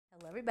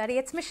Everybody,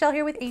 it's Michelle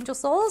here with Angel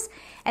Souls,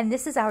 and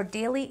this is our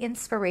daily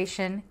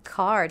inspiration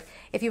card.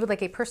 If you would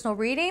like a personal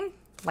reading,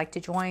 like to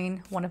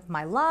join one of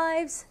my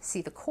lives,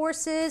 see the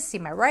courses, see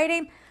my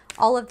writing,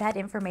 all of that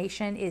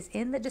information is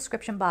in the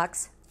description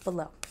box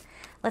below.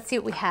 Let's see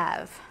what we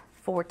have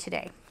for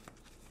today.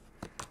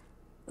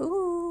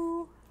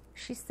 Ooh,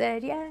 she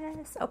said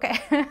yes. Okay.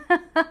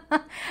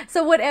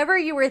 So whatever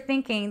you were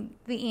thinking,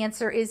 the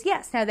answer is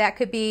yes. Now that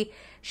could be,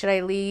 should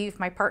I leave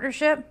my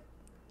partnership?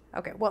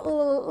 Okay,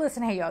 well,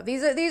 listen, hey, yo,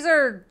 these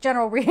are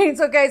general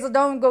readings, okay? So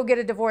don't go get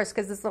a divorce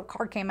because this little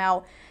card came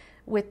out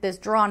with this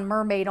drawn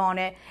mermaid on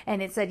it,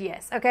 and it said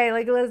yes, okay?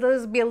 Like,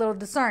 let's be a little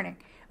discerning.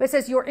 But it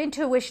says your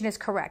intuition is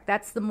correct.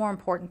 That's the more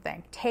important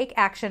thing. Take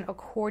action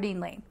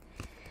accordingly.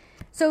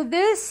 So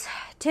this,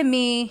 to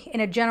me, in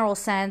a general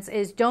sense,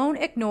 is don't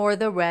ignore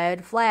the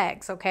red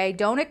flags, okay?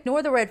 Don't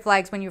ignore the red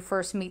flags when you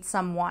first meet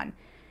someone.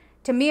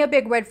 To me, a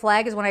big red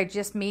flag is when I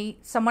just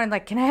meet someone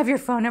like, can I have your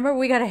phone number?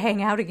 We got to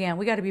hang out again.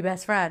 We got to be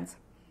best friends.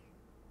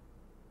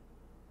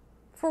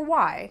 For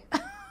why?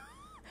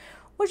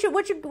 What's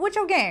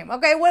your game?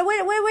 Okay, where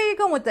are you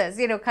going with this?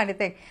 You know, kind of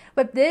thing.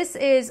 But this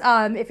is,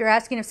 if you're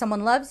asking if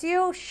someone loves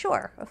you,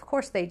 sure, of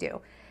course they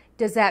do.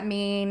 Does that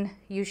mean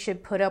you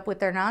should put up with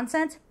their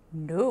nonsense?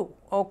 No.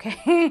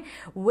 Okay.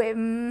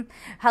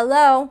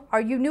 Hello,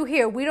 are you new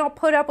here? We don't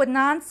put up with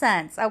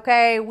nonsense.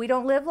 Okay, we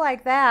don't live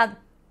like that.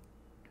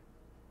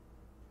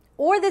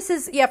 Or this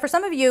is, yeah, for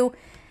some of you,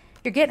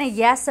 you're getting a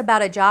yes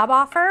about a job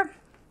offer.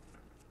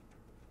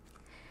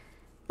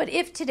 But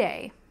if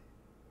today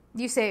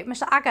you say,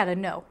 Michelle, I got to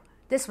know,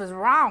 this was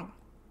wrong.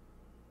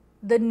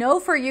 The no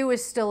for you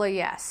is still a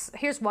yes.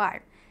 Here's why.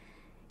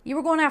 You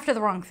were going after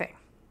the wrong thing.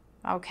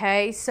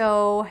 Okay,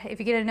 so if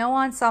you get a no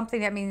on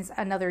something, that means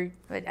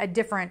a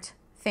different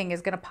thing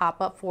is going to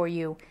pop up for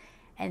you,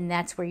 and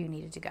that's where you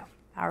needed to go.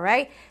 All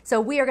right,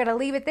 so we are going to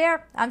leave it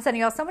there. I'm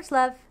sending you all so much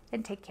love,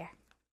 and take care.